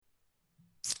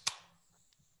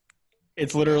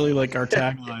It's literally like our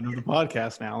tagline of the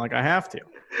podcast now. Like, I have to.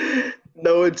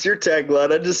 No, it's your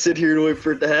tagline. I just sit here and wait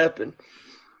for it to happen.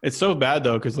 It's so bad,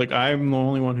 though, because, like, I'm the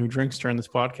only one who drinks during this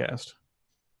podcast.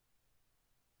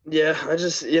 Yeah, I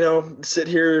just, sit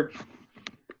here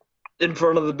in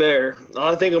front of the bear.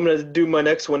 I think I'm going to do my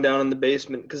next one down in the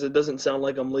basement because it doesn't sound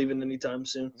like I'm leaving anytime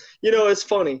soon. It's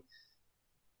funny.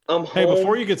 I'm home. Hey,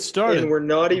 before you get started. And we're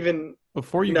not even...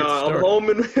 Before you get started. I'm home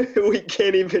and we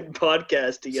can't even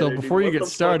podcast together. So before you get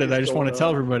started, I just want to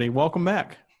tell everybody, welcome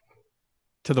back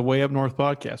to the Way Up North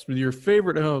podcast with your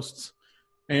favorite hosts,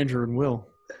 Andrew and Will.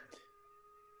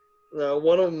 No,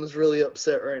 one of them is really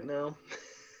upset right now.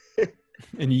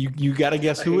 And you got to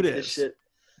guess who it is. Shit.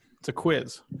 It's a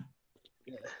quiz.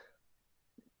 Yeah.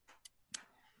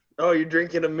 Oh, you're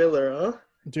drinking a Miller, huh?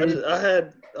 Dude. I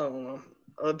don't know.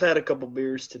 I've had a couple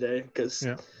beers today because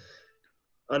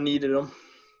I needed them.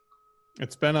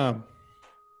 It's been a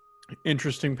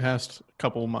interesting past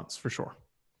couple of months for sure.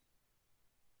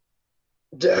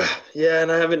 Yeah,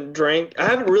 and I haven't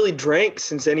really drank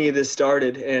since any of this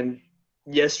started. And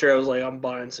yesterday I was like, I'm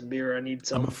buying some beer. I need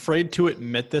some. I'm afraid to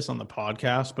admit this on the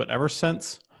podcast, but ever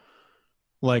since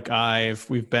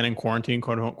we've been in quarantine,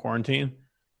 quote unquote quarantine,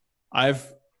 I've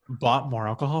bought more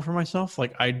alcohol for myself.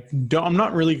 Like I'm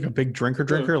not really a big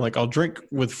drinker. Like I'll drink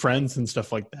with friends and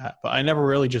stuff like that, but I never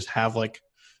really just have like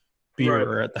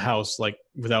beer at the house, like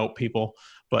without people.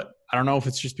 But I don't know if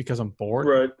it's just because I'm bored.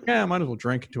 Right. Yeah, I might as well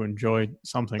drink to enjoy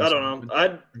something. I don't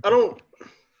know.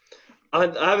 I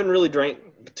haven't really drank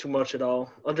too much at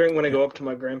all. I'll drink when I go up to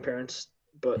my grandparents,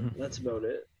 but that's about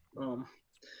it.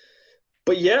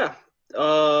 But yeah,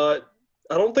 I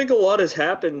don't think a lot has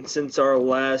happened since our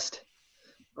last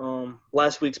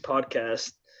week's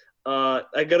podcast. I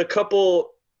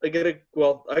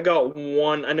got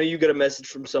one. I know you got a message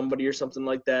from somebody or something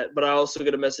like that, but I also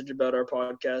got a message about our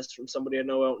podcast from somebody I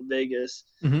know out in Vegas.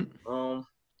 Mm-hmm.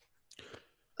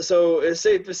 So it's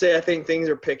safe to say I think things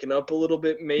are picking up a little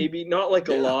bit, maybe not like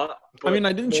a lot. I mean,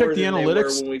 I didn't check the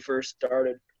analytics when we first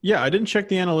started. Yeah, I didn't check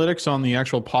the analytics on the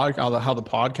actual how the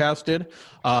podcast did,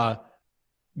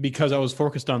 because I was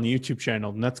focused on the YouTube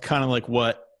channel, and that's kind of like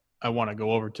what I want to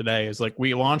go over today. Is like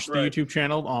we launched the YouTube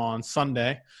channel on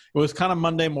Sunday. It was kind of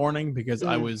Monday morning because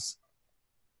I was.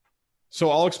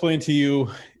 So I'll explain to you,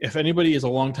 if anybody is a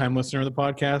long-time listener of the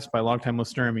podcast, by long-time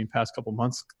listener I mean past couple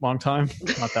months, long time,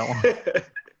 not that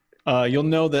long. You'll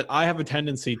know that I have a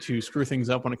tendency to screw things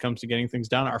up when it comes to getting things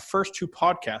done. Our first two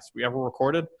podcasts we ever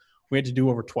recorded, we had to do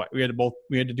over twice. We had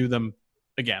to do them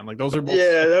again. Like those are both.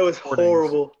 Yeah, that was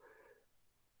horrible.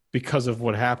 Because of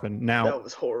what happened. Now that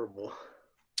was horrible.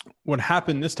 What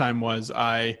happened this time was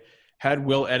I had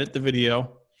Will edit the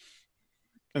video,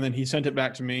 and then he sent it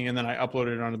back to me, and then I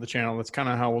uploaded it onto the channel. That's kind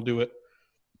of how we'll do it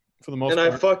for the most part.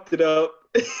 And I fucked it up.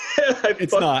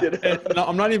 No,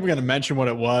 I'm not even going to mention what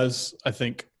it was. I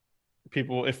think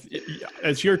people, if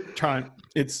it's your time,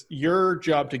 it's your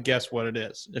job to guess what it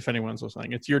is. If anyone's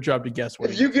listening, it's your job to guess what.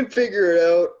 If you can figure it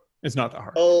out, it's not that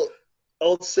hard.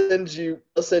 I'll send you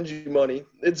money.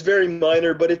 It's very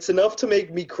minor, but it's enough to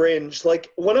make me cringe.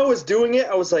 Like when I was doing it,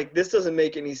 I was like, "This doesn't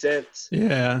make any sense."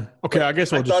 Yeah. Okay. But I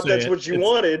guess we'll just say I thought that's what you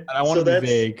wanted. I don't want to be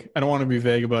vague. I don't want to be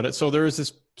vague about it. So there is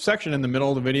this section in the middle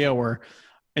of the video where,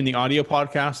 in the audio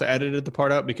podcast, I edited the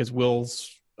part out because Will's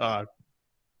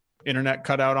internet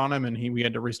cut out on him, and we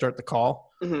had to restart the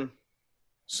call. Mm-hmm.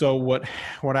 So what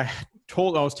I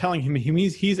was telling him,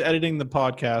 he's editing the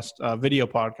podcast, video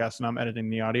podcast, and I'm editing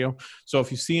the audio. So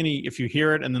if you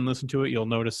hear it and then listen to it, you'll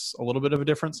notice a little bit of a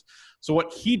difference. So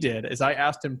what he did is I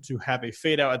asked him to have a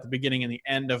fade out at the beginning and the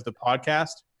end of the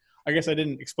podcast. I guess I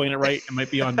didn't explain it right. It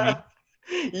might be on me.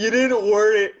 You didn't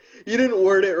word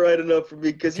it right enough for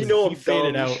me because I'm dumb.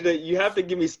 You have to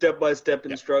give me step-by-step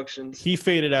instructions. He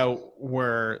faded out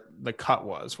where the cut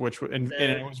was, and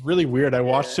it was really weird. I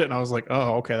watched it and I was like,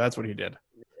 "Oh, okay, that's what he did."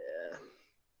 Yeah.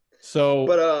 So,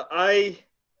 but I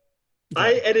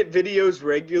edit videos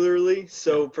regularly,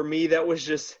 so for me that was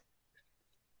just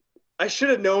I should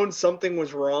have known something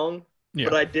was wrong,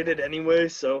 but I did it anyway.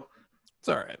 So it's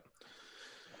all right.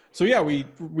 So yeah,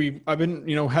 I've been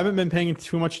haven't been paying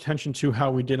too much attention to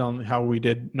how we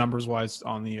did numbers wise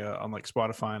on the on like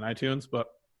Spotify and iTunes, but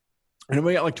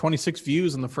we got like 26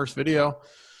 views in the first video,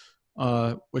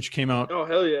 which came out. Oh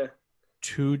hell yeah!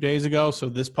 2 days ago. So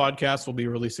this podcast will be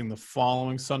releasing the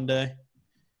following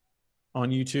on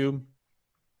YouTube,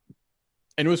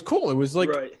 and it was cool. It was like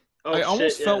I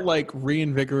almost felt like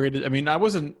reinvigorated. I mean,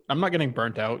 I'm not getting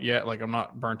burnt out yet. Like I'm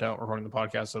not burnt out recording the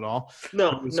podcast at all.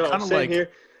 No, kind of like here.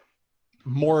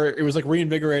 It was like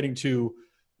reinvigorating to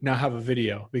now have a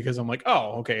video because I'm like,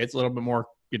 oh, okay, it's a little bit more,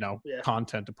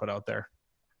 content to put out there.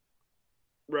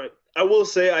 Right. I will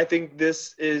say I think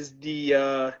this is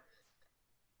the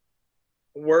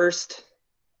worst,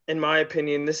 in my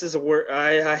opinion. This is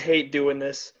I hate doing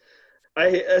this.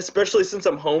 Especially since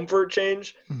I'm home for a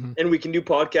change and we can do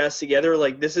podcasts together.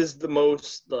 Like, this is the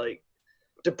most like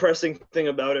depressing thing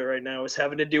about it right now, is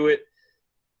having to do it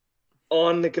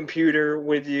on the computer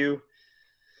with you.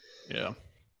 Yeah.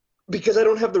 Because I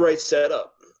don't have the right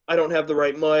setup. I don't have the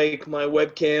right mic. My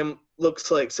webcam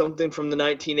looks like something from the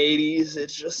 1980s.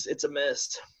 It's a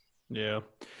mess. Yeah.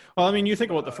 Well, I mean, you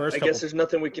think about the first I guess there's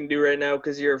nothing we can do right now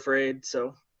because you're afraid.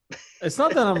 So it's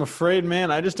not that I'm afraid,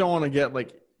 man. I just don't want to get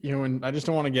like you and I just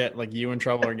don't want to get like you in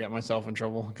trouble or get myself in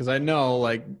trouble, because I know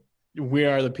like we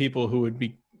are the people who would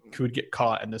get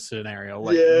caught in this scenario.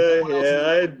 Like,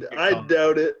 I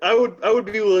doubt it. I would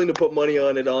be willing to put money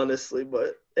on it, honestly,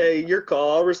 but hey, your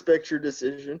call. I'll respect your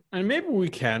decision. And maybe we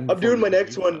can. I'm doing my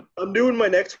next one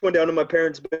down in my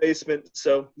parents' basement,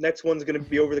 so next one's gonna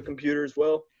be over the computer as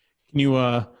well. Can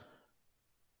you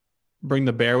bring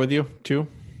the bear with you too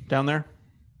down there?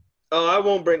 Oh, I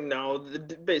won't bring. No, the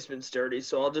basement's dirty,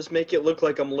 so I'll just make it look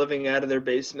like I'm living out of their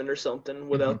basement or something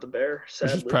without the bear.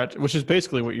 Sadly, which is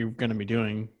basically what you're going to be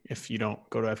doing if you don't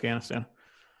go to Afghanistan,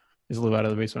 is live out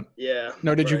of the basement. Yeah.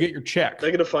 No, did you get your check?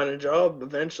 I got to find a job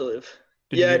eventually.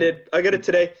 I did. I got it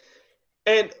today.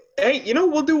 And hey,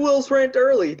 we'll do Will's rant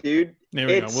early, dude. There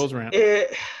we go. Will's rant.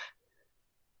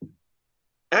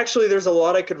 Actually, there's a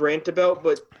lot I could rant about,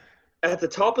 but at the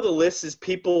top of the list is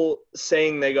people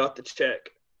saying they got the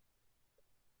check.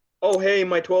 Oh, hey,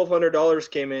 my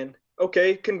 $1,200 came in.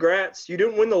 Okay, congrats. You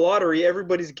didn't win the lottery.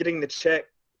 Everybody's getting the check.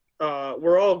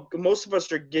 Most of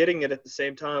us are getting it at the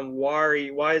same time.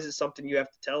 Why is it something you have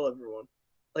to tell everyone?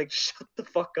 Like, shut the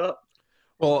fuck up.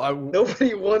 Well,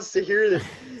 nobody wants to hear that.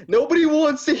 Nobody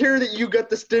wants to hear that you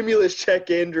got the stimulus check,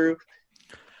 Andrew.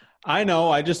 I know.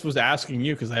 I just was asking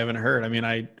you because I haven't heard. I mean,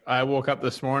 I woke up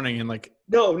this morning and like.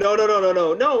 No.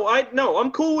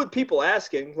 I'm cool with people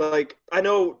asking. Like, I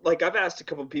know, like I've asked a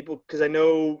couple of people because I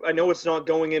know it's not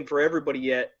going in for everybody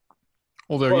yet.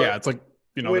 Well, it's like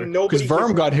because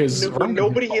Verm got his. When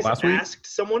nobody has asked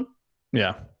someone.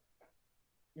 Yeah.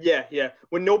 Yeah.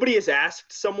 When nobody has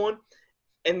asked someone,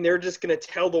 and they're just gonna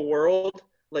tell the world,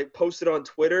 like post it on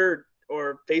Twitter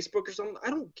or Facebook or something. I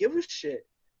don't give a shit.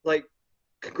 Like,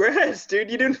 congrats,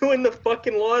 dude! You didn't win the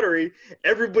fucking lottery.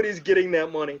 Everybody's getting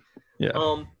that money.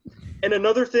 Yeah. And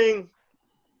another thing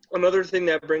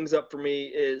that brings up for me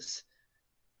is,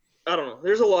 I don't know.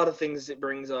 There's a lot of things it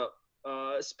brings up,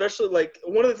 especially like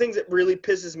one of the things that really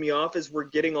pisses me off is we're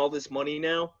getting all this money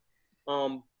now,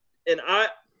 and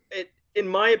in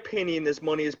my opinion, this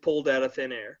money is pulled out of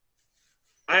thin air.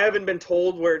 I haven't been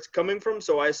told where it's coming from,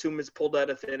 so I assume it's pulled out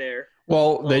of thin air.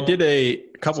 Well, they did a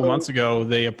couple months ago.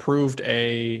 They approved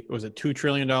was it $2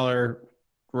 trillion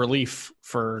relief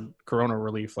for corona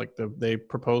relief? Like they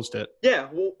proposed it. Yeah,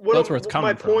 well, that's where it's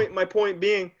coming from. My point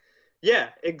being, yeah,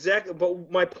 exactly.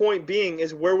 But my point being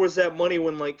is, where was that money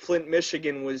when like Flint,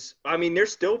 Michigan was? I mean, they're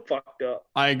still fucked up.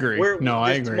 I agree.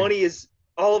 I agree. Money is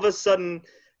all of a sudden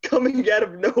coming out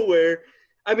of nowhere.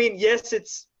 I mean, yes,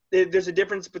 there's a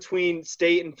difference between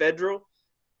state and federal,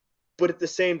 but at the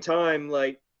same time,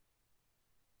 like.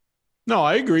 No,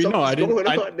 I agree. No, I didn't.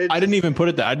 I didn't even put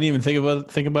it that. I didn't even think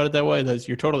about it that way.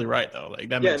 You're totally right, though. Like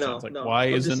that makes sense. Like, why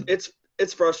isn't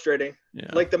it's frustrating?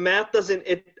 Yeah. Like the math doesn't.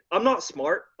 I'm not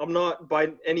smart. I'm not by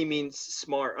any means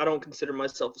smart. I don't consider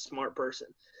myself a smart person.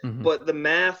 Mm-hmm. But the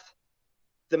math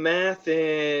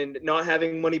and not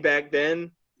having money back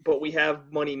then, but we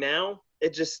have money now.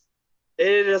 It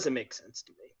doesn't make sense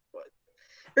to me. But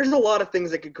there's a lot of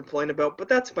things I could complain about. But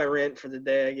that's my rant for the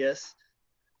day, I guess.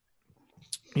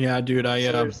 Yeah, dude.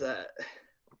 There's that.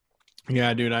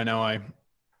 Yeah, dude. I know. I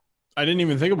didn't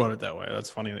even think about it that way. That's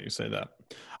funny that you say that.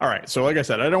 All right. So, like I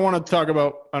said, I don't want to talk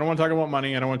about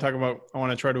money. I want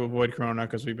to try to avoid Corona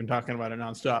because we've been talking about it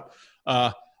nonstop.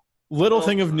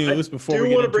 Thing of news before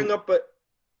we want to bring up, but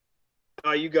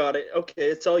you got it. Okay,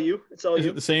 it's all you. Is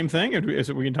it the same thing? Is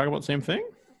it we can talk about the same thing?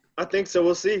 I think so.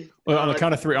 We'll see. Well, on the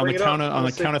count of three. On the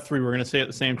count of three, we're gonna say it at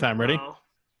the same time. Ready? No.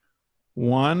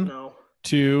 1,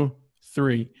 2,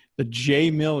 3. The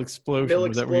J Mill explosion.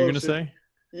 Was that what you were gonna say?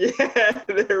 Yeah,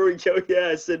 there we go. Yeah,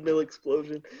 I said Mill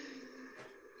explosion.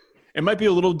 It might be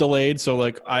a little delayed, so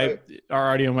like our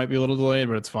audio might be a little delayed,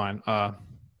 but it's fine.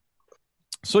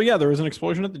 So yeah, there was an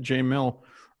explosion at the J Mill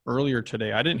earlier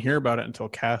today. I didn't hear about it until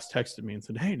Cass texted me and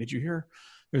said, "Hey, did you hear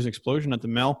there's an explosion at the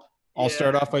mill?" I'll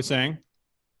start off by saying,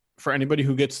 for anybody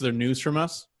who gets their news from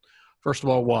us, first of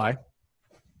all, why?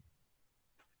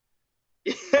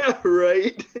 Yeah,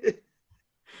 right.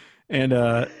 And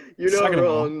you're not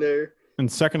wrong there.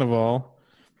 And second of all,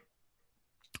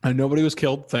 And nobody was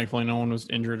killed. Thankfully, no one was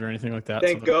injured or anything like that.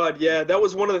 Thank God. Yeah, that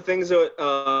was one of the things that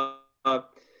I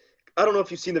don't know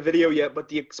if you've seen the video yet, but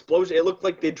the explosion, it looked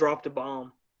like they dropped a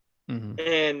bomb. Mm-hmm.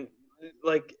 And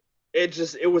like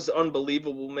it was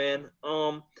unbelievable, man.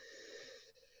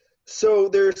 So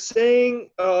they're saying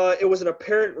it was an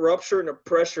apparent rupture in a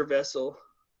pressure vessel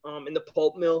in the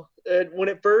pulp mill. And when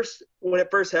it first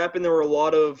happened, there were a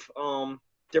lot of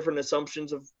different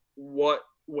assumptions of where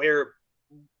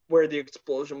the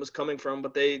explosion was coming from,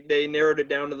 but they narrowed it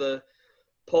down to the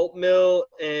pulp mill,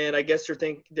 and I guess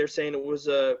they're saying it was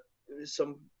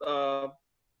some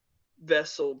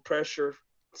vessel pressure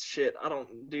shit. I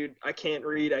can't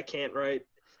read, I can't write,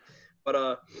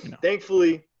 but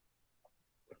thankfully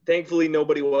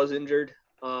nobody was injured.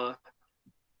 I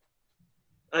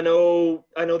know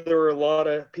there were a lot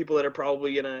of people that are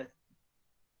probably gonna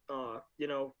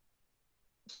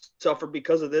suffer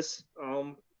because of this.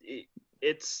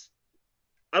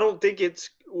 I don't think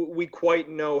we quite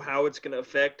know how it's going to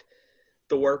affect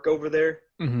the work over there,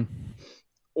 mm-hmm.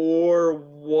 or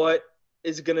what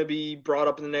is going to be brought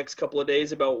up in the next couple of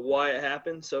days about why it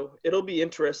happened. So it'll be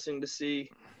interesting to see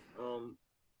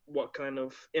what kind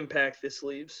of impact this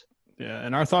leaves. Yeah,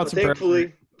 and our thoughts and prayers,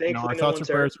 our thoughts and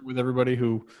prayers with everybody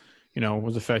who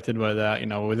was affected by that.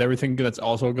 With everything that's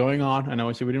also going on. I know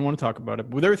we said we didn't want to talk about it,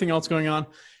 but with everything else going on,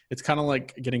 it's kind of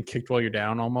like getting kicked while you're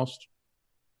down almost.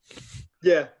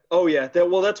 Yeah. Oh, yeah.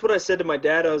 That's what I said to my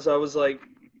dad. I was like,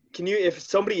 if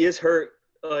somebody is hurt,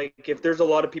 like if there's a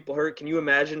lot of people hurt, can you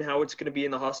imagine how it's going to be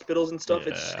in the hospitals and stuff? Yeah.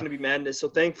 It's just going to be madness. So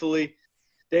thankfully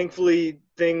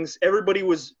everybody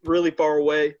was really far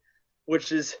away,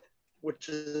 which is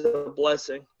a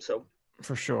blessing. So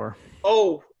for sure.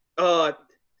 Oh,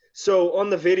 so on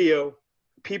the video,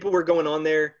 people were going on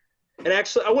there, and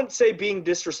actually I wouldn't say being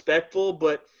disrespectful,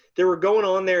 but they were going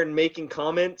on there and making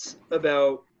comments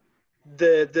about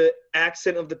the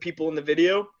accent of the people in the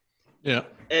video. Yeah.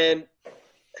 And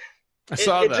I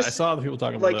saw that. I saw the people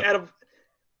talking about that.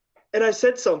 And I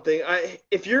said something.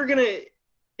 The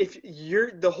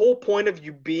whole point of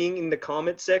you being in the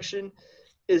comment section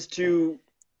is to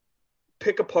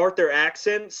pick apart their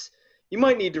accents, you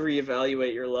might need to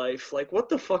reevaluate your life. Like, what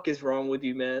the fuck is wrong with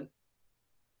you, man?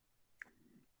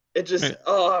 It just,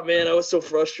 oh man, I was so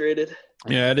frustrated.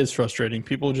 Yeah, it is frustrating.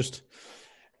 People just,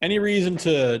 any reason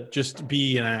to just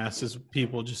be an ass is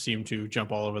people just seem to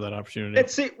jump all over that opportunity. And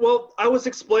see, well, I was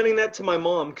explaining that to my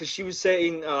mom because she was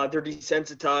saying they're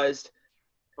desensitized,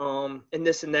 and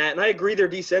this and that, and I agree they're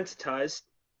desensitized.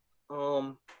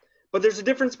 But there's a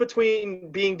difference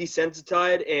between being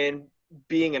desensitized and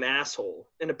being an asshole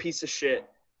and a piece of shit.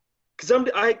 Because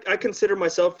I consider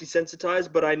myself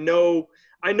desensitized, but I know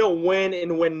when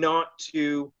and when not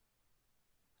to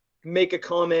make a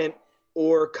comment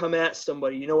or come at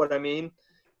somebody. You know what I mean?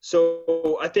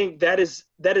 So I think that is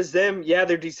them. Yeah,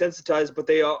 they're desensitized, but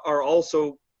they are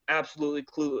also absolutely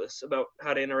clueless about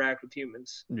how to interact with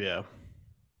humans. Yeah.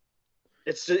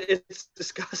 It's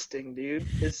disgusting, dude.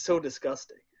 It's so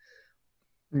disgusting.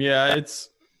 Yeah, it's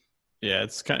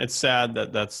sad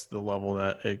that that's the level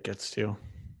that it gets to.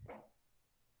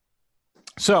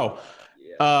 So,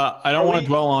 I don't want to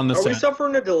dwell on this. Are we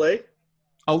suffering a delay?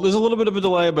 Oh, there's a little bit of a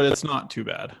delay, but it's not too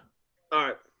bad.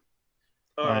 All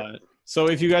right. So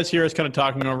if you guys hear us kind of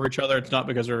talking over each other, it's not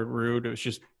because we're rude. It's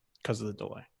just because of the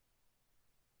delay.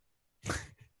 Okay.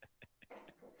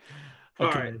 All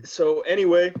right. So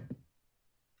anyway,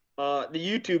 the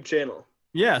YouTube channel.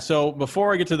 Yeah. So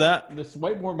before I get to that, this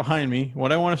whiteboard behind me,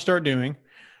 what I want to start doing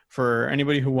for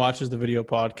anybody who watches the video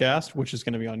podcast, which is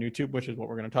going to be on YouTube, which is what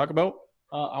we're going to talk about,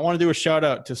 I want to do a shout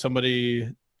out to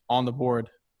somebody on the board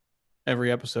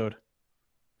every episode.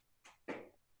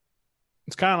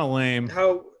 It's kind of lame.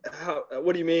 How?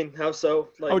 What do you mean? How so?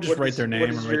 Like, I would just write their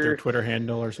name or write their Twitter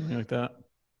handle or something like that.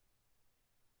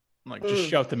 Like, just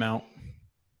shout them out.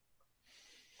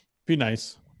 Be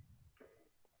nice.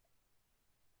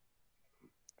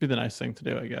 Be the nice thing to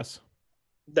do, I guess.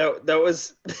 That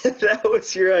was that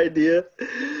was your idea?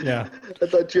 Yeah. I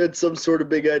thought you had some sort of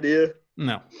big idea.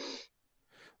 No.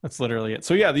 That's literally it.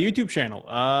 So yeah, the YouTube channel.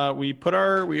 We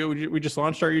just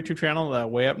launched our YouTube channel,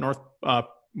 Way Up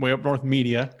North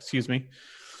Media. Excuse me.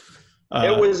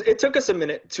 It took us a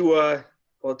minute to.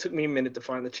 It took me a minute to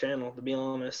find the channel, to be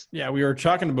honest. Yeah, we were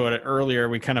talking about it earlier.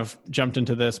 We kind of jumped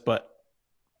into this, but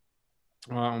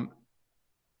we want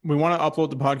to upload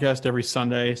the podcast every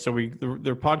Sunday. So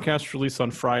the podcast released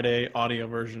on Friday, audio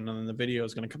version, and then the video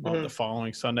is going to come out the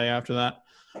following Sunday after that.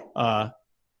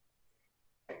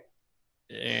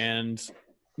 And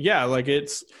yeah, like I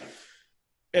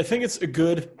think it's a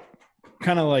good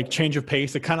kind of like change of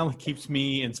pace. It kind of keeps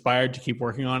me inspired to keep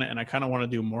working on it. And I kind of want to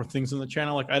do more things on the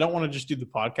channel. Like I don't want to just do the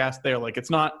podcast there. Like it's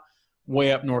not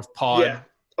Way Up North Pod. Yeah.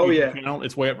 Oh YouTube yeah. channel.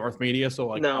 It's Way Up North Media. So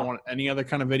like I No. want any other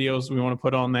kind of videos we want to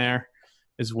put on there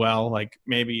as well. Like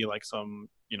maybe like some,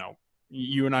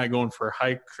 you and I going for a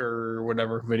hike or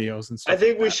whatever videos and stuff. I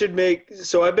think we should make.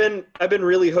 So I've been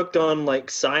really hooked on like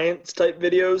science type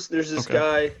videos. There's this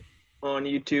guy on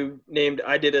YouTube named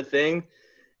I Did a Thing,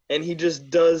 and he just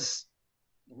does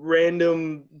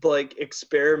random like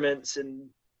experiments, and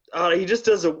he just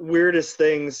does the weirdest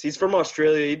things. He's from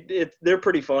Australia. They're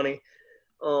pretty funny.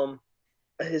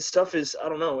 His stuff is, I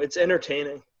don't know, it's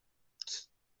entertaining.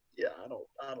 I don't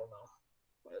know.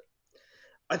 But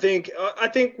I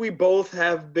think we both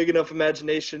have big enough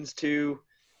imaginations to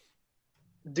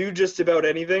do just about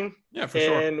anything. Yeah, for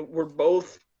sure. And we're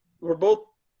both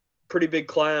pretty big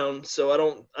clowns, so I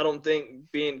don't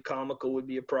think being comical would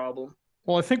be a problem.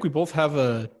 Well, I think we both have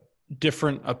a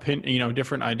different opinion,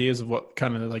 different ideas of what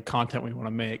kind of like content we want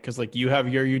to make. Cause like you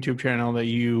have your YouTube channel that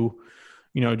you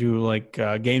do like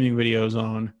gaming videos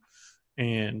on,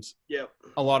 and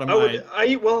a lot of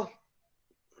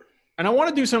and I want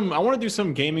to do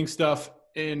some gaming stuff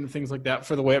and things like that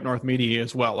for the Way Up North Media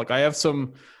as well. Like I have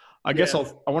some, I guess I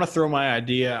want to throw my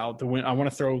idea out the window. I want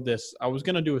to throw this. I was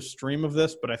going to do a stream of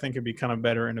this, but I think it'd be kind of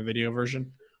better in a video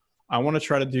version. I want to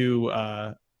try to do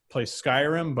play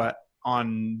Skyrim, but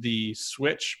on the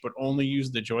Switch, but only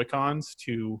use the Joy-Cons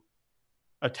to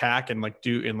attack and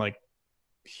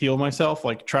heal myself.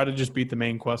 Like try to just beat the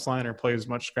main quest line or play as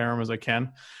much Skyrim as I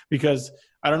can. Because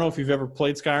I don't know if you've ever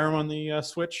played Skyrim on the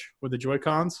Switch with the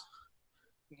Joy-Cons.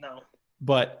 No.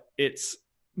 But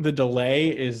the delay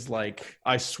is like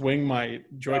I swing my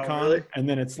Joy-Con and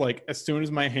then it's like as soon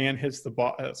as my hand hits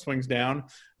the swings down,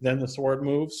 then the sword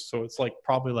moves. So it's like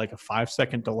probably like a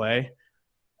 5-second delay.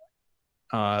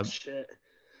 Shit.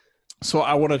 So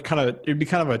I would have it'd be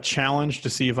kind of a challenge to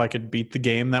see if I could beat the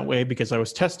game that way, because I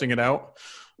was testing it out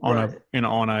on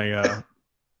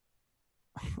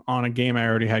on a game I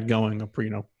already had going,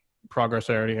 progress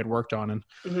I already had worked on,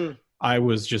 and I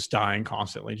was just dying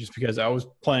constantly just because I was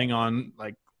playing on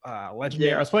like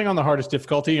legendary. I was playing on the hardest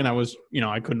difficulty, and I was,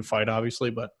 I couldn't fight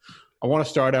obviously, but I want to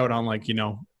start out on like,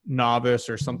 novice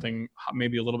or something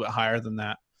maybe a little bit higher than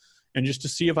that, and just to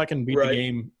see if I can beat the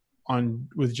game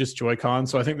with just Joy-Con.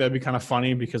 So I think that'd be kind of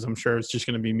funny, because I'm sure it's just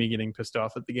going to be me getting pissed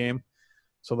off at the game.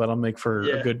 So that'll make for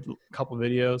a good couple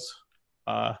videos.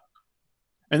 And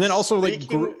then also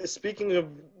speaking of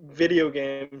video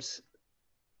games,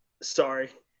 sorry.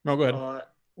 No, go ahead.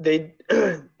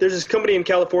 There's this company in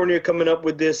California coming up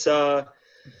with this.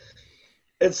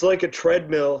 It's like a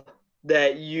treadmill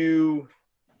that you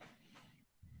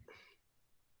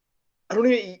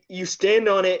stand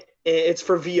on it. It's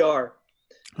for VR.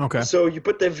 Okay. So you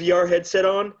put the VR headset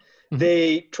on,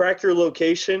 they track your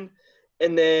location,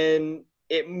 and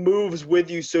it moves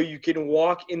with you so you can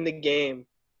walk in the game,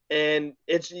 and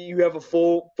you have a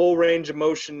full range of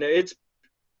motion. It's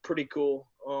pretty cool.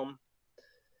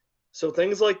 So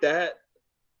things like that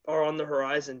are on the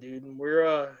horizon, dude. And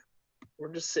we're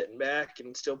just sitting back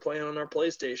and still playing on our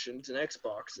PlayStations and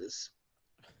Xboxes.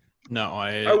 No,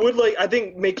 I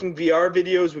think making VR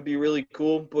videos would be really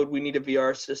cool, but we need a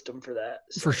VR system for that.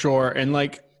 So. For sure. And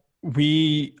like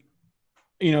this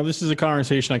is a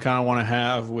conversation I kind of want to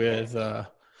have with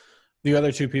the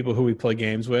other two people who we play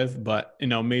games with, but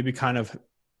maybe kind of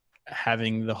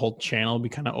having the whole channel be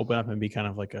kind of open up and be kind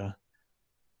of like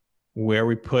where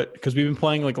we put, because we've been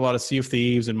playing like a lot of Sea of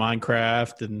Thieves and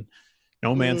Minecraft and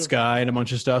No Man's Sky and a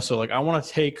bunch of stuff. So like I want to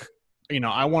take,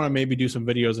 I want to maybe do some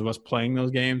videos of us playing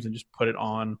those games and just put it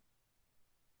on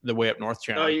the Way Up North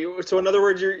channel. So in other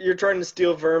words, you're trying to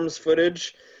steal Verm's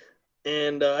footage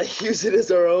and use it as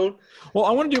our own? Well,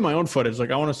 I want to do my own footage. Like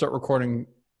I want to start recording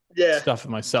stuff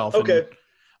myself. Okay. And,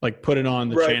 like put it on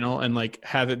the channel and like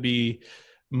have it be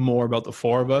more about the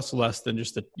four of us, less than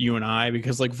just you and I,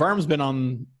 because like Verm's been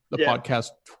on the podcast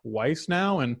twice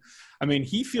now. And I mean,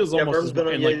 he feels almost, Verm's been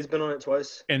on, he's been on it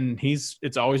twice. And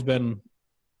it's always been,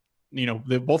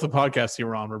 both the podcasts he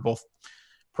were on were both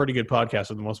pretty good podcasts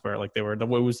for the most part. Like it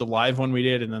was the live one we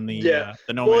did, and then the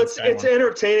No Man's Sky it's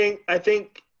entertaining. I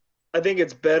think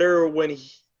it's better when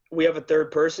we have a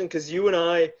third person, because you and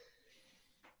I,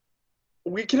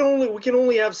 we can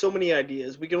only have so many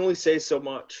ideas. We can only say so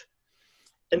much.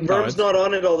 And Verm's not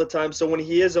on it all the time, so when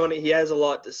he is on it, he has a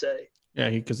lot to say. Yeah,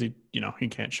 because he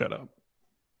can't shut up.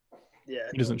 Yeah,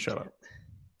 he doesn't shut up.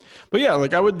 But yeah,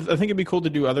 like I think it'd be cool to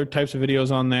do other types of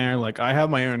videos on there. Like I have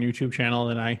my own YouTube channel,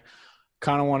 and I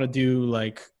kind of want to do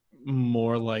like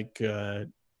more like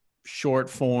short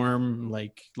form,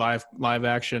 like live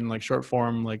action, like short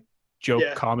form, like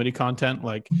joke comedy content.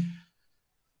 Like,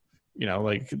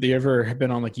 like they ever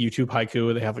been on like YouTube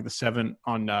Haiku? They have like the 7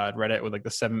 on Reddit with like the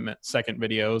 7-second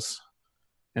videos,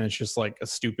 and it's just like a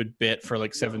stupid bit for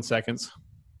like 7 seconds.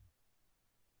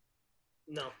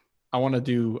 No. I want to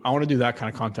do that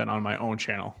kind of content on my own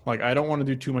channel. Like, I don't want to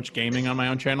do too much gaming on my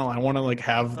own channel. I want to like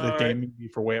have the gaming be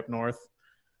for Way Up North.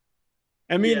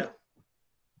 I mean,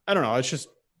 I don't know. It's just,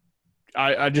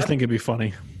 I just think it'd be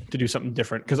funny to do something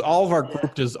different, because all of our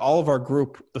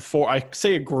group, I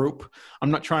say a group, I'm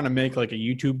not trying to make like a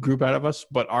YouTube group out of us,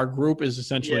 but our group is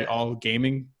essentially all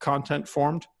gaming content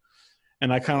formed.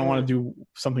 And I kind of want to do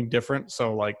something different.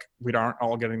 So like, we aren't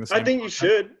all getting the same.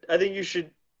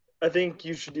 I think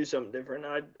you should do something different.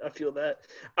 I feel that.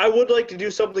 I would like to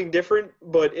do something different,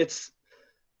 but it's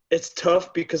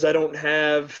tough because I don't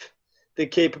have the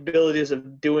capabilities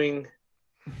of doing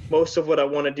most of what I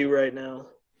want to do right now.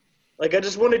 Like, I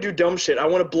just want to do dumb shit. I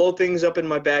want to blow things up in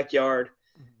my backyard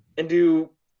and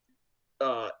do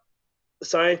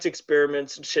science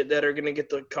experiments and shit that are going to get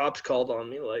the cops called on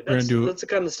me. Like, that's the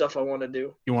kind of stuff I want to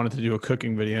do. You wanted to do a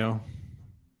cooking video.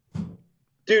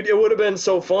 Dude, it would have been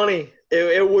so funny.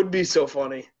 It would be so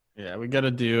funny. Yeah, we got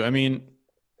to do. I mean,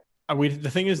 the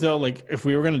thing is though, like, if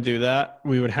we were going to do that,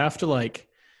 we would have to like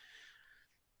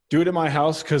do it in my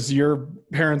house, because your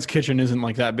parents' kitchen isn't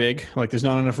like that big. Like, there's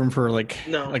not enough room for like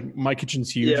my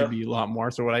kitchen's huge. It'd be a lot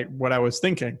more. So what I was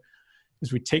thinking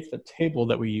is we take the table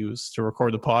that we use to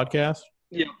record the podcast,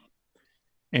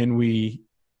 and we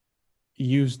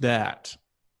use that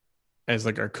as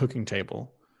like our cooking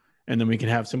table. And then we can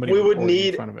have somebody. We would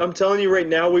need. I'm telling you right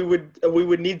now, we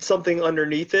would need something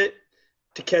underneath it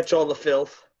to catch all the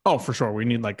filth. Oh, for sure. We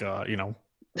need like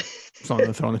something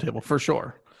to throw on the table for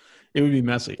sure. It would be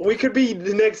messy. We could be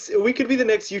the next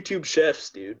YouTube chefs,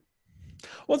 dude.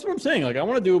 Well, that's what I'm saying. Like, I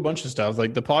want to do a bunch of stuff.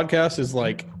 Like, the podcast is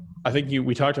like, I think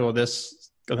we talked about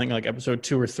this. I think like episode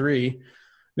 2 or 3,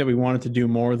 that we wanted to do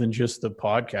more than just the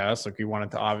podcast. Like, we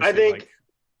wanted to obviously.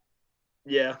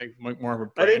 More of a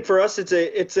brand. I think for us, it's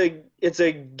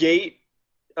a gate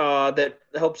that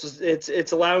helps us.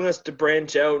 It's allowing us to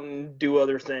branch out and do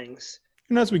other things.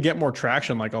 And as we get more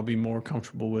traction, like, I'll be more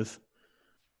comfortable with,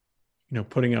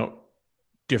 putting out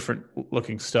different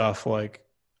looking stuff. Like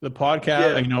the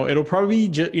podcast, it'll probably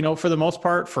be for the most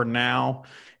part for now,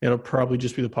 it'll probably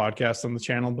just be the podcast on the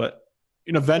channel. But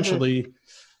eventually,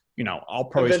 I'll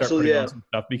probably start putting on some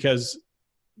stuff, because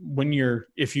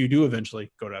if you do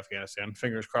eventually go to Afghanistan,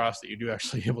 fingers crossed that you do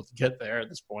actually able to get there at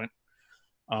this point.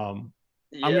 I'm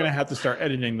going to have to start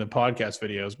editing the podcast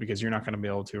videos, because you're not going to be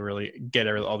able to really get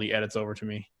all the edits over to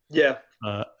me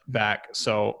back.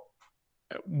 So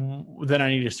then I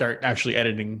need to start actually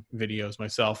editing videos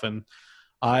myself. And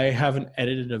I haven't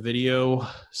edited a video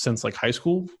since like high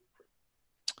school.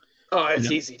 Oh, it's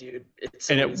easy, dude.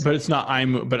 But it's not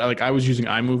iMovie. But like, I was using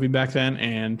iMovie back then,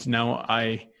 and now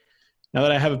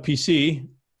that I have a PC,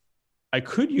 I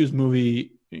could use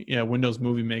Windows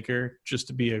Movie Maker just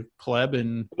to be a pleb.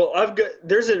 And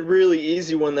there's a really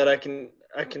easy one that I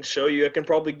can show you. I can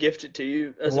probably gift it to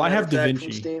you. I have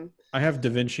DaVinci. I have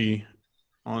DaVinci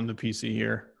on the PC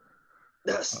here.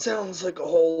 That sounds like a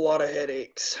whole lot of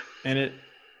headaches. And I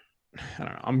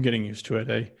don't know. I'm getting used to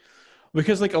it,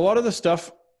 because like a lot of the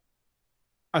stuff,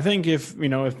 I think if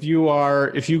you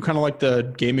kind of like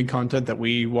the gaming content that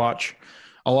we watch,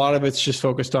 a lot of it's just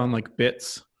focused on like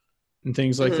bits and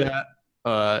things like that.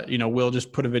 We'll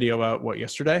just put a video out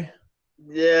yesterday.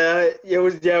 Yeah, it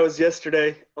was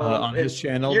yesterday on his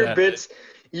channel.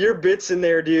 Your bits in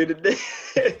there, dude.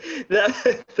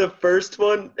 The first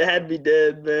one had me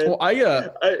dead, man. Well,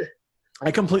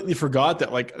 I completely forgot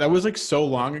that. Like, that was like so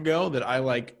long ago that I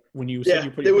like when you said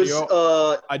you put your video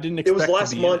out, I didn't expect. It was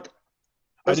last month.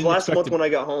 It was last month when I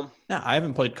got home. Yeah, I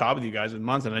haven't played COD with you guys in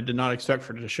months, and I did not expect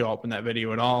for it to show up in that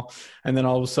video at all. And then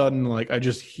all of a sudden, like, I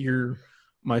just hear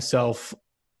myself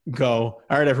go,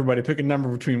 "All right, everybody, pick a number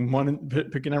between 1 and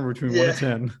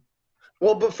 10."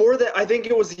 Well, before that, I think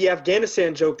it was the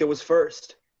Afghanistan joke that was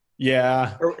first.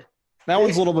 Yeah, that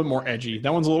one's a little bit more edgy.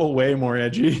 That one's way more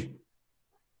edgy.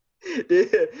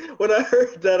 Dude, when I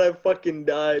heard that, I fucking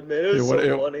died, man. It was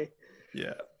so funny.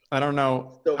 Yeah. I don't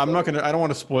know. So I don't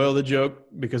want to spoil the joke,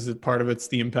 because part of it's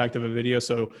the impact of a video.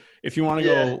 So if you want to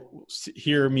go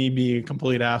hear me be a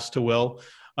complete ass to Will,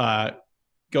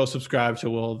 go subscribe to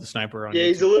Will the Sniper on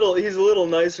YouTube. He's a little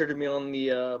nicer to me on the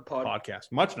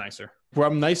podcast. Much nicer. Well,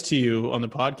 I'm nice to you on the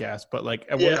podcast, but like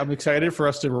I'm excited for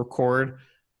us to record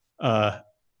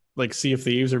like Sea of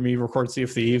Thieves, or me record Sea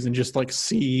of Thieves, and just like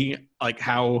see like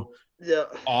how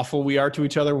awful we are to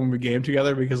each other when we game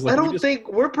together, because like, I don't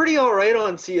think we're pretty all right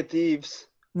on Sea of Thieves.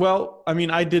 Well, I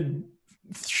mean, I did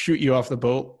shoot you off the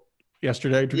boat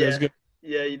yesterday. Yeah,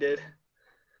 yeah, you did.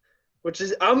 Which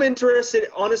is, I'm interested.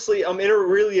 Honestly, I'm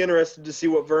really interested to see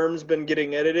what Verm's been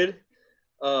getting edited.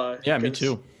 Yeah, me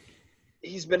too.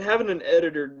 He's been having an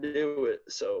editor do it,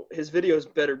 so his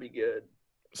videos better be good.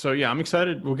 So yeah, I'm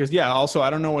excited because also I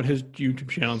don't know what his YouTube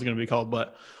channel is going to be called,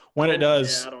 but when it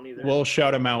does, I don't either. we'll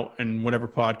shout him out in whatever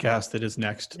podcast it is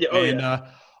next. Yeah,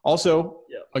 Also,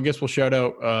 I guess we'll shout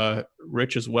out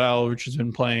Rich as well. Rich has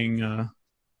been playing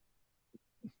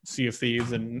Sea of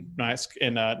Thieves and I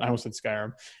almost said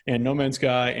Skyrim and No Man's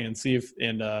Sky and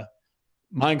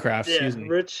Minecraft. Excuse me.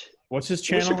 Rich. What's his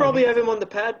channel? We should probably have him on the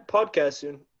podcast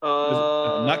soon.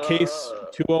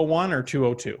 Nutcase 201 or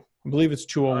 202. I believe it's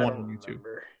 201 on YouTube.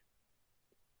 Remember.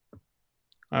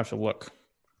 I have to look.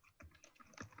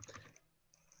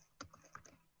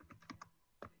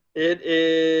 It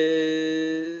is.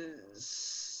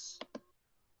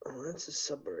 Oh, that's a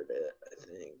subreddit, I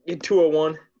think.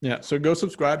 201. Yeah, so go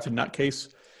subscribe to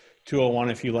Nutcase 201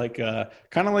 if you like,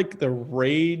 kind of like the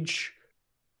Rage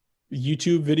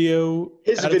YouTube video.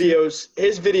 His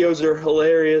videos are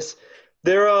hilarious.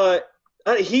 They're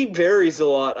he varies a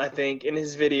lot, I think, in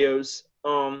his videos.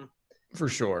 For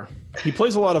sure, he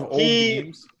plays a lot of old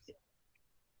games.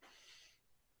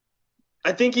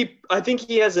 I think he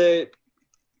has I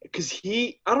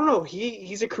don't know,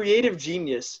 he's a creative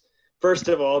genius. First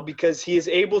of all, because he is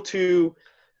able to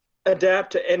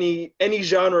adapt to any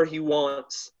genre he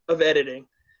wants of editing.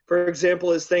 For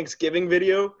example, his Thanksgiving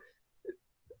video,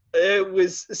 it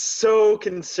was so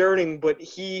concerning, but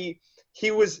he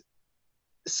was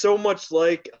so much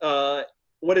like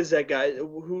what is that guy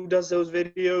who does those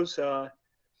videos?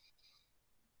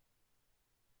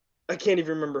 I can't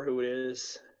even remember who it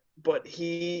is, but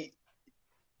his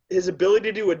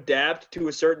ability to adapt to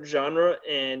a certain genre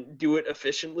and do it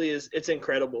efficiently it's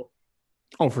incredible.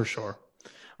 Oh, for sure.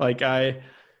 Like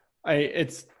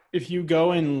it's if you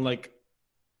go in like,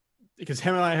 because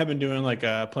him and I have been doing like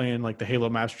playing like the Halo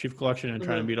Master Chief Collection and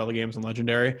trying to beat all the games in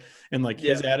Legendary, and like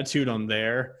his attitude on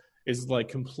there is like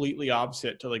completely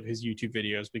opposite to like his YouTube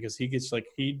videos, because he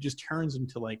just turns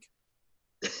into like,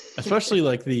 especially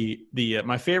like the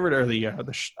my favorite are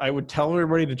I would tell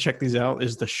everybody to check these out,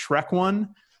 is the Shrek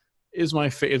one is one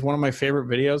of my favorite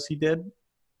videos he did.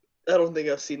 I don't think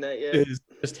I've seen that yet. It's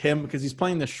just him because he's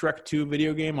playing the Shrek 2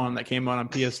 video game that came out on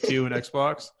PS2 and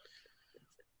Xbox,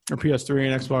 or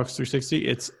PS3 and Xbox 360.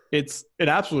 It's an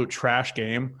absolute trash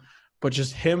game, but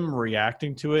just him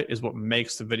reacting to it is what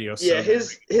makes the video so good.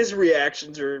 His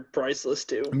reactions are priceless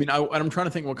too. I mean, I'm trying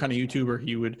to think what kind of YouTuber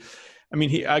he would. I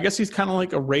mean, I guess he's kind of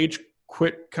like a rage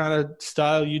quit kind of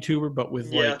style YouTuber, but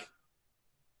with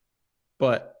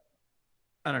but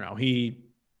I don't know.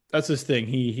 That's his thing.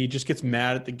 He just gets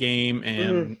mad at the game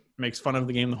and makes fun of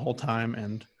the game the whole time.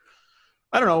 And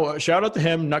I don't know. Shout out to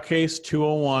him, Nutcase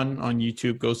 201 on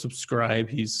YouTube. Go subscribe.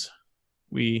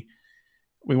 We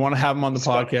want to have him on the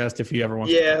podcast if he ever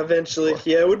wants. Yeah, eventually.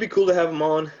 Yeah, it would be cool to have him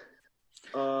on.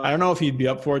 I don't know if he'd be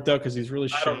up for it though, because he's really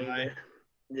shy.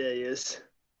 Yeah, he is.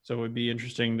 So it would be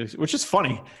interesting which is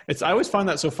funny. I always find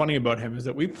that so funny about him is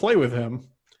that we play with him,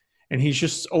 and he's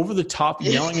just over the top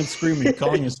yelling and screaming,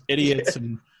 calling us idiots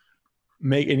and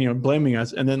blaming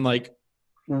us. And then like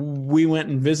we went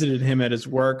and visited him at his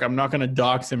work. I'm not going to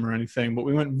dox him or anything, but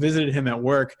we went and visited him at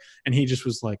work, and he just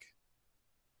was like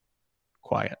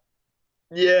quiet.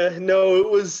 Yeah, no, it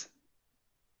was.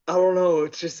 I don't know.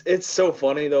 It's so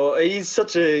funny though. He's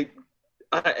such a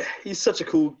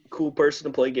cool person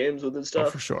to play games with and stuff. Oh,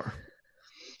 for sure.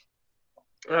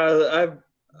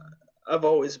 I've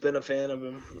always been a fan of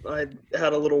him. I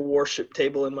had a little worship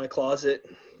table in my closet,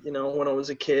 when I was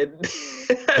a kid.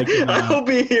 I hope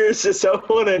he hears this. I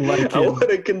want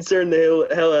to concern the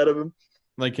hell out of him.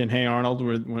 Like in Hey Arnold,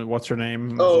 what's her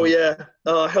name? Oh yeah,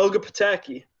 Helga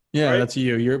Pataki. Yeah, right? That's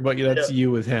you. That's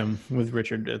you with him, with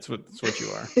Richard. That's what you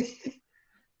are.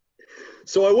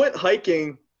 So I went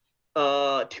hiking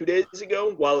 2 days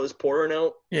ago while it was pouring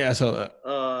out. Yeah, I saw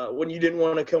that. When you didn't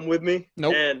want to come with me.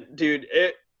 Nope. And dude,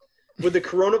 with the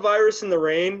coronavirus and the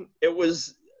rain, it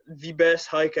was the best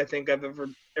hike I think I've ever.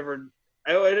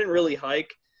 I didn't really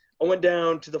hike. I went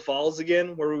down to the falls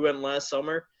again where we went last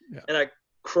summer, and I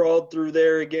crawled through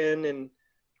there again and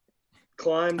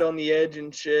climbed on the edge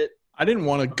and shit. I didn't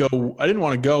want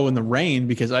to go in the rain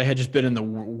because I had just been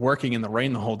working in the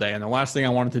rain the whole day, and the last thing I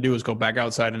wanted to do was go back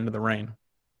outside into the rain.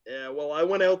 Yeah, well, I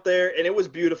went out there and it was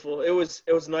beautiful. It was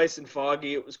nice and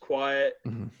foggy. It was quiet.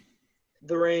 Mm-hmm.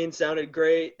 The rain sounded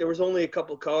great. There was only a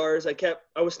couple cars.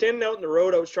 I was standing out in the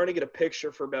road. I was trying to get a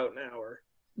picture for about an hour.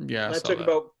 Yeah, and I took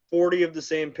about 40 of the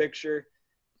same picture.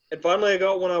 And finally I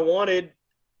got one I wanted,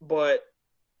 but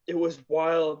it was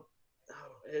wild.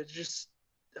 It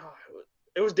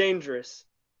It was dangerous.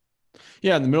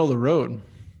 Yeah, in the middle of the road.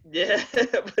 Yeah,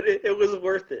 but it was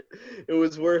worth it. It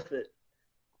was worth it.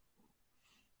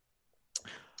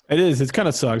 It is. It kind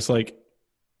of sucks. Like,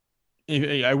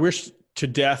 I wish to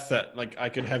death that like I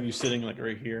could have you sitting like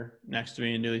right here next to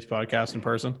me and do these podcasts in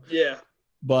person. Yeah.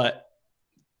 But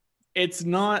it's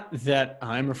not that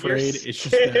I'm afraid. It's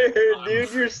just that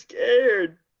dude, you're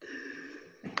scared.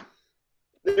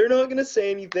 They're not gonna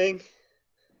say anything.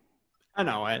 I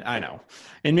know, I know,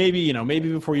 and maybe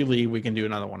before you leave, we can do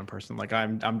another one in person. Like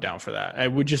I'm down for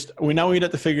that. We now we'd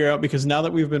have to figure out because now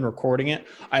that we've been recording it,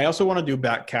 I also want to do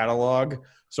back catalog.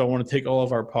 So I want to take all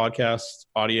of our podcast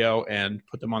audio and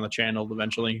put them on the channel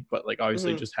eventually. But like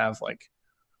obviously, just have like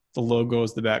the logo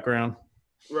as the background.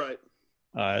 Right.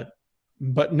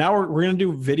 But now we're gonna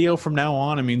do video from now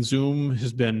on. I mean, Zoom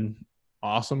has been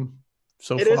awesome.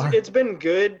 It's been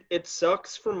good. It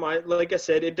sucks for like I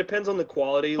said, it depends on the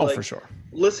quality. Oh, for sure.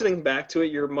 Listening back to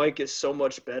it, your mic is so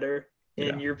much better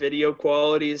and your video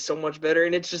quality is so much better.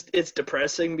 And it's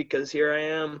depressing because here I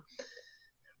am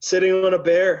sitting on a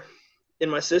bear in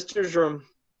my sister's room,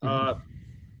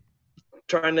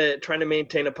 trying to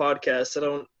maintain a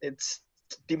podcast. It's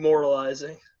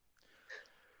demoralizing.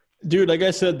 Dude, like I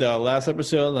said, the last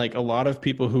episode, like a lot of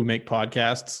people who make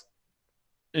podcasts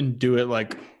and do it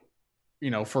like,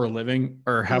 for a living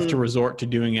or have to resort to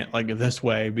doing it like this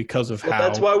way because of how.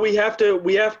 That's why we have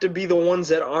to be the ones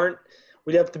that aren't.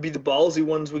 We'd have to be the ballsy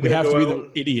ones. We have to be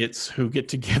the idiots who get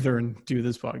together and do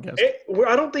this podcast.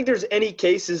 I don't think there's any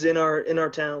cases in our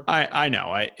town. I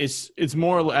know. It's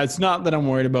more. It's not that I'm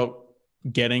worried about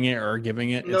getting it or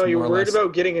giving it. No, you're worried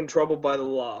about getting in trouble by the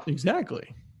law.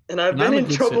 Exactly. And I've been in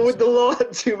trouble with the law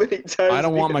too many times. I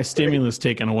don't want my stimulus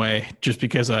taken away just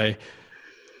because I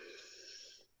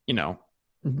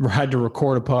had to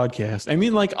record a podcast. I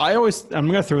mean, like I'm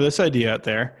going to throw this idea out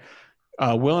there.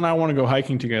 Will and I want to go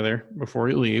hiking together before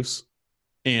he leaves.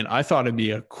 And I thought it'd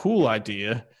be a cool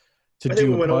idea to I think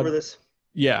we went over this.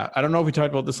 Yeah. I don't know if we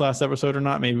talked about this last episode or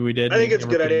not. Maybe we did. I think it's a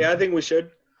good idea. I think we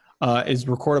should. Is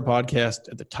record a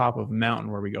podcast at the top of a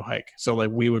mountain where we go hike. So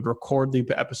like we would record the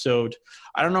episode.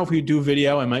 I don't know if we do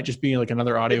video. It might just be like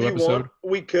another audio episode.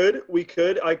 We could.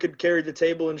 I could carry the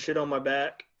table and shit on my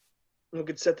back. We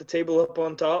could set the table up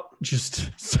on top. Just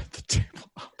set the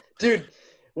table up. Dude,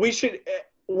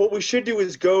 what we should do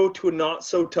is go to a not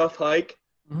so tough hike.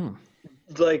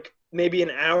 Like maybe an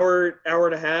hour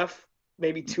and a half,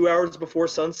 maybe 2 hours before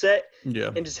sunset.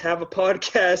 Yeah. And just have a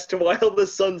podcast while the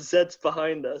sun sets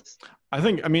behind us. I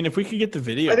mean, if we could get the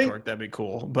video to work, that'd be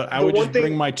cool. But I would just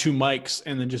bring my 2 mics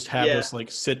and then just have us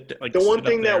like sit. Like the one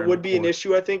thing that would be an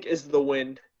issue, I think, is the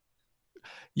wind.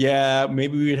 Yeah,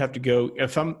 maybe we would have to go.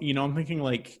 If I'm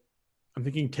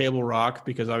thinking Table Rock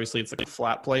because obviously it's like a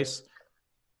flat place.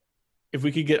 If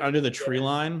we could get under the tree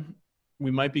line, we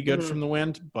might be good from the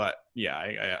wind. But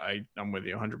yeah, I'm with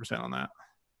you 100% on that.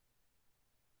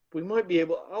 We might be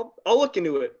able. I'll look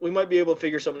into it. We might be able to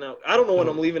figure something out. I don't know when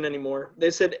I'm leaving anymore.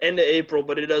 They said end of April,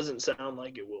 but it doesn't sound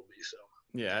like it will be. So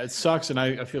yeah, it sucks, and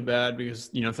I feel bad because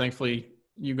thankfully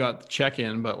you got the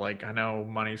check-in, but like I know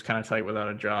money's kind of tight without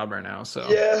a job right now. So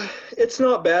yeah, it's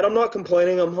not bad. I'm not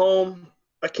complaining. I'm home.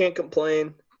 I can't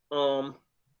complain. I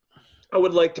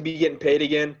would like to be getting paid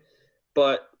again,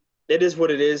 but it is what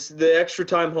it is. The extra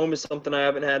time home is something I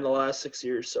haven't had in the last 6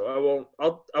 years, so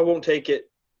I won't take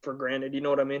it for granted. You know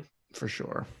what I mean? For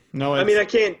sure. No, I mean I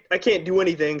can't do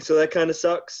anything, so that kind of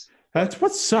sucks. That's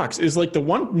what sucks is like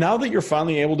now that you're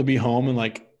finally able to be home and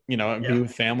like be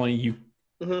with family, you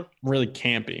really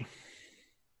can't be.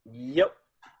 Yep.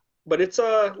 But it's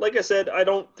like I said, I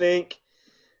don't think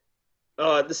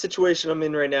the situation I'm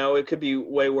in right now, it could be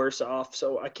way worse off,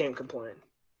 so I can't complain.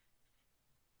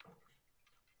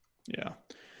 Yeah.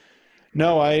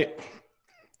 No, I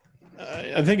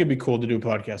think it'd be cool to do a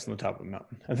podcast on the top of a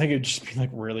mountain. I think it'd just be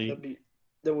like really.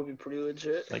 That would be pretty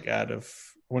legit. Like I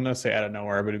wouldn't I say out of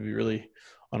nowhere, but it'd be really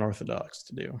unorthodox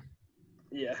to do.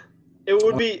 Yeah, it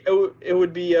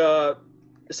would be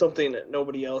something that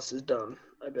nobody else has done.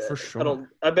 I bet. For sure.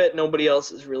 I bet nobody else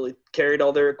has really carried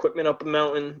all their equipment up a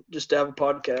mountain just to have a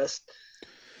podcast.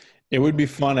 It would be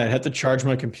fun. I'd have to charge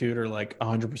my computer like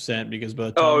 100% because by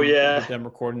the time I'm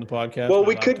recording the podcast, well,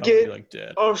 we could get like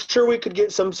dead. Oh, sure, we could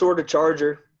get some sort of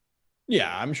charger.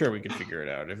 Yeah, I'm sure we could figure it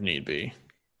out if need be.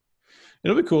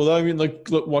 It'll be cool though. I mean, like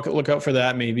look out for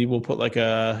that. Maybe we'll put like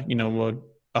a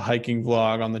hiking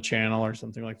vlog on the channel or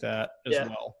something like that as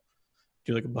well.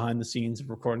 Do like a behind the scenes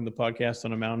of recording the podcast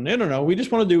on a mountain. I don't know. We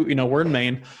just want to do, we're in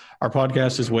Maine. Our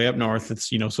podcast is way up north. It's,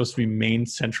 supposed to be Maine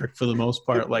centric for the most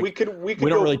part. Like we don't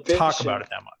really talk about it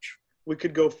that much. We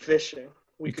could go fishing.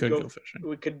 We could go fishing.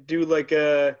 We could do like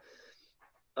a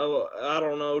Oh, I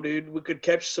don't know, dude. We could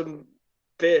catch some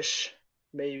fish,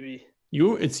 maybe.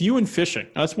 It's you and fishing.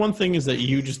 That's one thing is that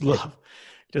you just love.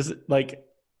 Does it like?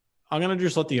 I'm gonna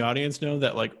just let the audience know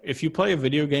that like if you play a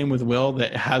video game with Will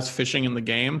that has fishing in the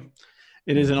game,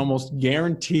 it is an almost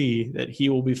guarantee that he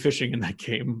will be fishing in that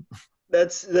game.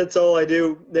 That's all I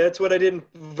do. That's what I did.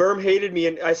 Verm hated me,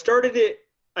 and I started it.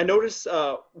 I noticed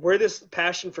where this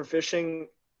passion for fishing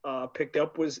picked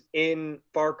up was in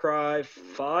Far Cry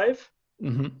 5,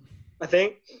 Mm-hmm. I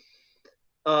think.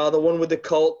 The one with the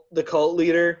cult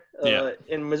leader Yeah.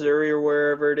 in Missouri or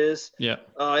wherever it is. Yeah.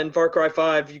 In Far Cry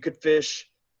 5, you could fish,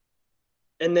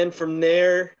 and then from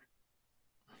there,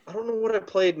 I don't know what I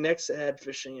played next that had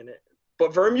fishing in it.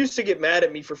 But Verm used to get mad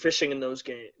at me for fishing in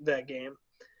that game.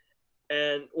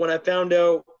 And when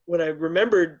I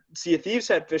remembered Sea of Thieves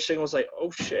had fishing, I was like, oh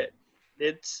shit,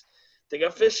 they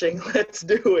got fishing. Let's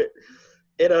do it.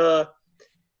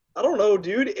 I don't know,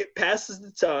 dude. It passes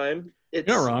the time. It's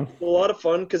You're not wrong. a lot of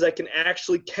fun because I can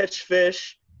actually catch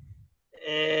fish.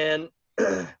 And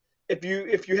if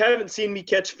you haven't seen me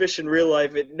catch fish in real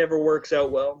life, it never works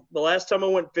out well. The last time I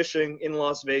went fishing in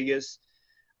Las Vegas,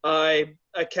 I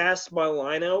cast my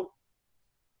line out,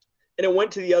 and it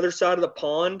went to the other side of the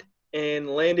pond and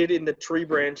landed in the tree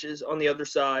branches on the other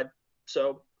side.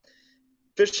 So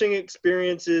fishing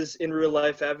experiences in real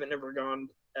life haven't never gone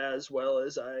as well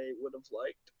as I would have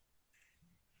liked.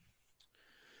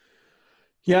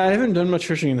 Yeah, I haven't done much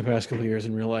fishing in the past couple of years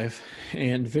in real life,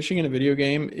 and fishing in a video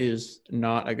game is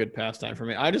not a good pastime for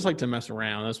me. I just like to mess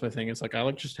around. That's my thing. It's like I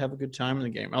like just to have a good time in the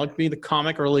game. I like to be the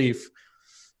comic relief,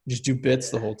 just do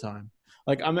bits the whole time.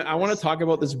 Like I want to talk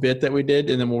about this bit that we did,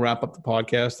 and then we'll wrap up the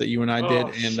podcast that you and I did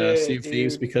and Sea of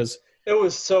Thieves because it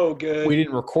was so good. We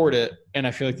didn't record it, and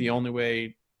I feel like the only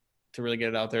way to really get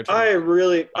it out there. I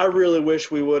really wish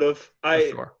we would have.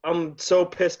 Sure. I'm so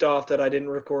pissed off that I didn't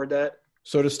record that.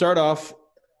 So to start off,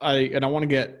 I want to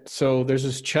get there's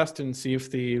this chest in Sea of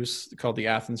Thieves called the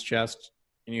Athens chest,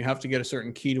 and you have to get a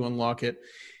certain key to unlock it.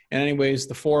 And anyways,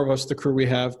 the four of us, the crew we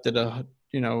have, did a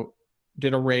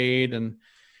raid, and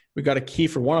we got a key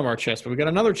for one of our chests, but we got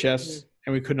another chest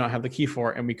and we could not have the key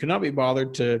for it, and we could not be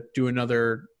bothered to do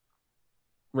another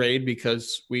raid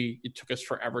because it took us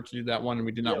forever to do that one, and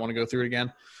we did not want to go through it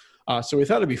again. So we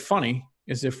thought it'd be funny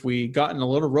is if we got in a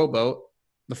little rowboat,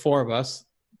 the four of us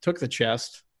took the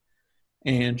chest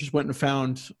and just went and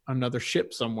found another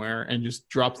ship somewhere and just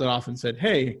dropped it off and said,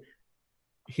 hey,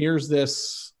 here's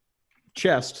this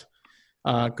chest.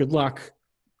 Good luck,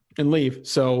 and leave.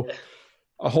 So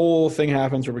a whole thing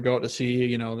happens where we go out to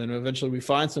sea, then eventually we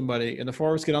find somebody, and the four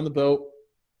of us get on the boat,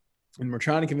 and we're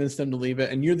trying to convince them to leave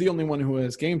it. And you're the only one who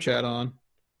has game chat on.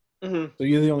 Mm-hmm. So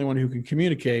you're the only one who can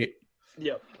communicate.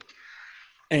 Yep.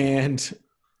 And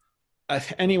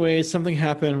anyways, something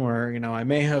happened where, I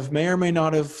may or may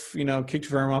not have, kicked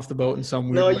Verm off the boat in some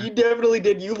weird way. You definitely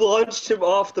did. You launched him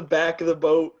off the back of the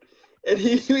boat. And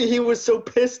he was so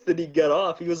pissed that he got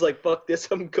off. He was like, fuck this,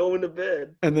 I'm going to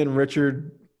bed. And then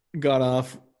Richard got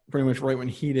off pretty much right when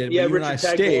he did. Yeah, Richard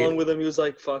tagged along with him. He was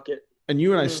like, fuck it. And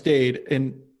you and I stayed.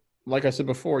 And like I said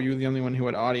before, you were the only one who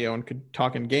had audio and could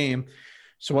talk in game.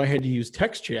 So I had to use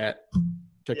text chat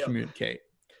to communicate.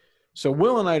 So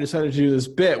Will and I decided to do this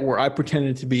bit where I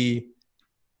pretended to be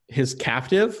his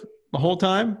captive the whole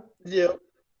time. Yeah.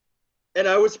 And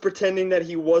I was pretending that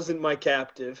he wasn't my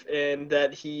captive and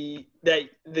that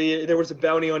there was a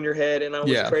bounty on your head, and I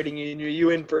was trading you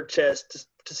in for a chest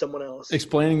to someone else.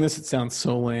 Explaining this, it sounds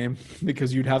so lame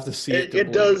because you'd have to see it.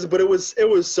 It does, but it was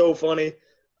so funny.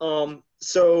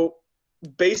 So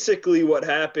basically what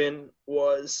happened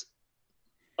was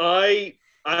I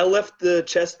left the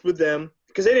chest with them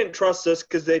because they didn't trust us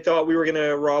because they thought we were going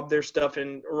to rob their stuff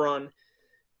and run.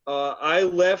 I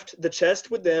left the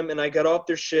chest with them, and I got off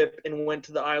their ship and went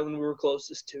to the island we were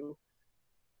closest to.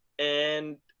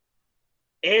 And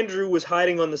Andrew was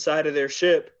hiding on the side of their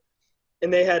ship,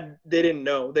 and they didn't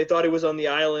know. They thought he was on the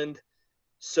island.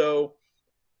 So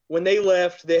when they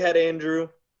left, they had Andrew.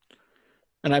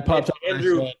 And I popped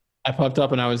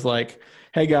up and I was like,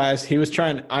 "Hey guys, he was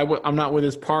trying. I'm not with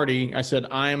his party." I said,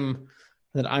 "I'm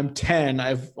 10.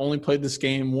 I've only played this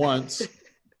game once.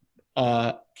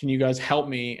 Can you guys help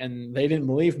me?" And they didn't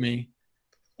believe me.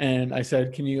 And I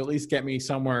said, "Can you at least get me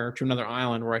somewhere to another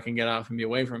island where I can get off and be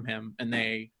away from him?" And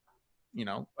they,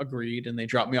 agreed, and they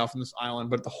dropped me off on this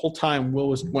island. But the whole time Will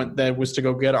was to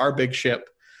go get our big ship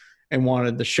and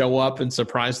wanted to show up and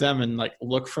surprise them and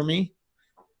look for me.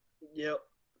 Yep.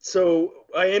 So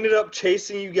I ended up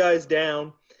chasing you guys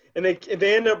down, and they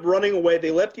ended up running away.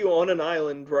 They left you on an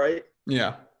island, right?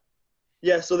 Yeah.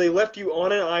 Yeah. So they left you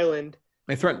on an island.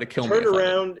 They threatened to kill me. Turned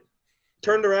around.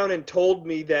 turned around and told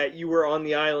me that you were on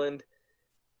the island,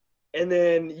 and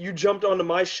then you jumped onto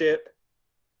my ship,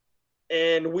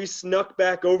 and we snuck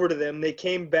back over to them. They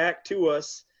came back to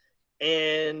us,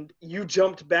 and you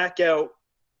jumped back out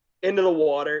into the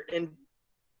water. And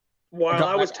while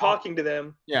I was talking to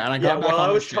them, and I got back while on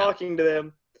I was ship. talking to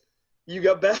them, you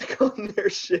got back on their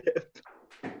ship.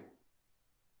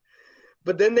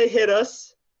 But then they hit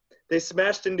us. They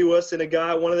smashed into us, and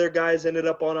one of their guys ended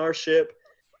up on our ship.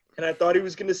 And I thought he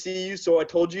was going to see you, so I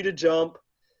told you to jump.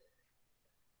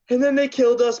 And then they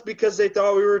killed us because they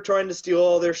thought we were trying to steal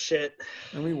all their shit.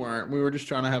 And we weren't. We were just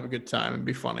trying to have a good time and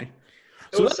be funny.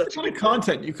 It So was that's such the a kind good of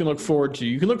content you can look forward to.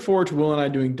 You can look forward to Will and I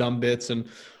doing dumb bits and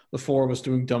the four of us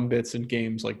doing dumb bits and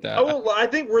games like that. Oh, well, I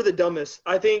think we're the dumbest.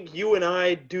 I think you and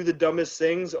I do the dumbest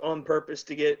things on purpose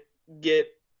to get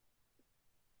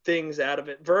things out of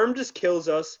it. Verm just kills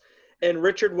us. And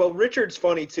Richard's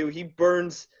funny too. He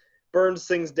burns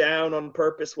things down on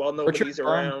purpose while nobody's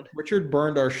around. Richard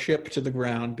burned our ship to the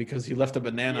ground because he left a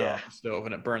banana on the stove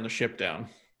and it burned the ship down.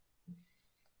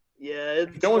 Yeah,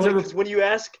 it's funny because when you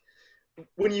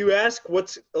ask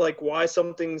what's like why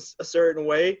something's a certain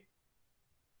way,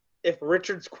 if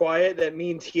Richard's quiet, that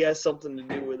means he has something to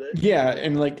do with it. Yeah,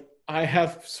 and like I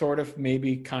have sort of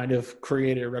maybe kind of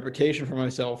created a reputation for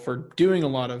myself for doing a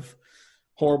lot of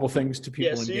horrible things to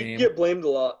people in game. Yeah, so you get blamed a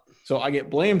lot. So I get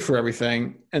blamed for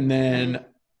everything, and then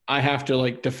I have to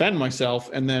like defend myself,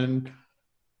 and then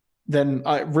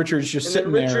Richard's just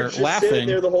sitting there laughing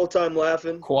the whole time,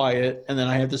 laughing, quiet, and then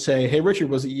I have to say, "Hey, Richard,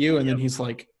 was it you?" And then he's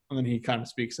like, and then he kind of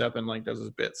speaks up and like does his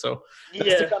bit. So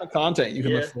that's the kind of content you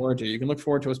can look forward to. You can look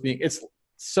forward to us being. It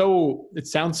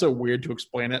sounds so weird to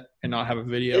explain it and not have a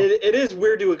video. It is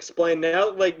weird to explain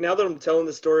now. Like now that I'm telling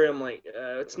the story, I'm like,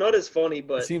 it's not as funny,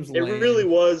 but it really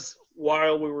was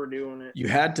while we were doing it. You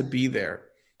had to be there.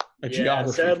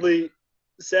 Geography.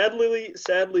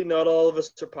 Sadly, not all of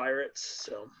us are pirates.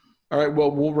 So. All right.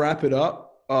 Well, we'll wrap it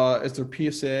up. Is there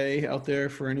PSA out there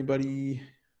for anybody?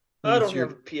 I don't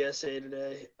have a PSA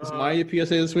today. Is my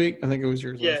PSA this week? I think it was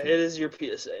yours. Yeah, it is your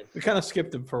PSA. We kind of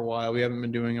skipped them for a while. We haven't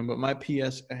been doing them, but my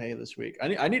PSA this week.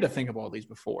 I need to think of all these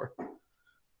before.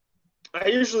 I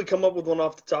usually come up with one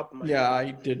off the top of my head. Yeah,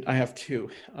 I did. I have two.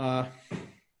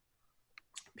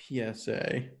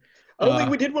 PSA. I don't think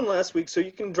we did one last week, so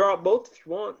you can drop both if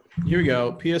you want. Here we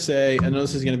go. PSA. I know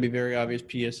this is going to be very obvious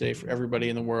PSA for everybody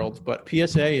in the world, but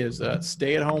PSA is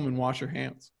stay at home and wash your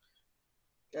hands.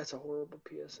 That's a horrible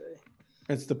PSA.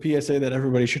 It's the PSA that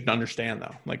everybody should understand,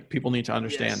 though. Like, people need to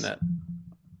understand that.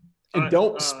 And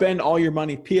don't spend all your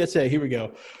money. PSA, here we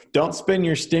go. Don't spend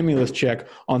your stimulus check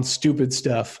on stupid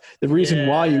stuff. The reason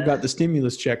why you got the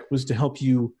stimulus check was to help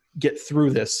you get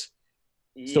through this.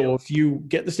 Yep. So if you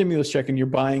get the stimulus check and you're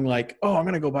buying like, oh, I'm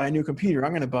going to go buy a new computer.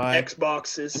 I'm going to buy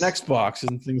Xboxes. An Xbox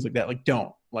and things like that. Like,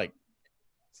 don't. Like,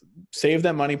 save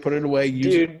that money, put it away,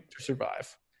 use it to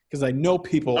survive. Because I know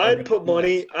people. I'd put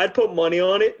money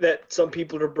on it that some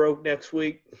people are broke next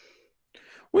week.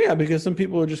 Well, yeah, because some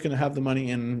people are just going to have the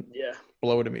money and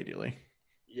blow it immediately.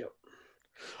 Yep.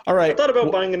 All right. I thought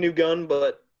about buying a new gun,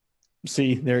 but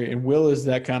see, and Will is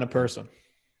that kind of person.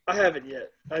 I haven't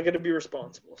yet. I got to be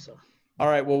responsible. So. All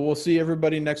right. Well, we'll see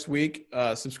everybody next week.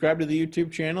 Subscribe to the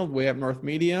YouTube channel, Way Up North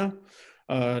Media.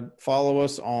 Follow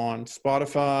us on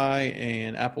Spotify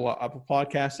and Apple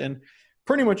Podcasts and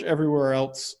pretty much everywhere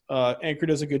else. Anchor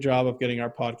does a good job of getting our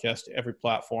podcast to every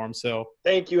platform. So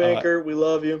thank you, Anchor. We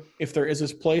love you. If there is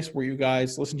this place where you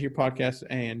guys listen to your podcast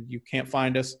and you can't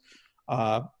find us,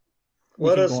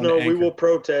 let us know. We will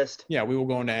protest. Yeah, we will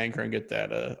go into Anchor and get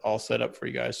that all set up for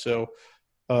you guys. So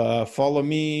follow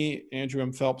me, Andrew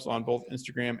M. Phelps, on both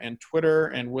Instagram and Twitter.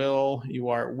 And Will, you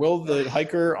are Will the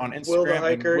Hiker on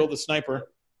Instagram and Will the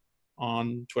Sniper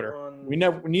on Twitter.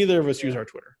 Neither of us use our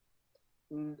Twitter.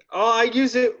 Oh, I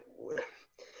use it.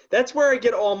 That's where I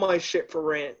get all my shit for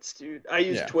rants, dude. I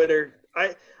use Twitter.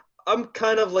 I'm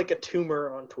kind of like a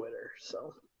tumor on Twitter,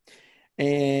 so.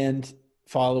 And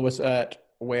follow us at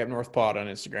Way Up North Pod on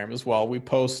Instagram as well. We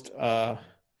post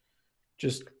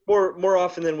just more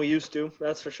often than we used to.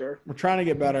 That's for sure. We're trying to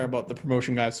get better about the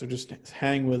promotion, guys. So just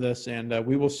hang with us, and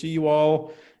we will see you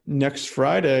all next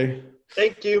Friday.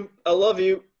 Thank you. I love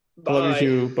you. Bye. Love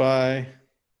you too. Bye.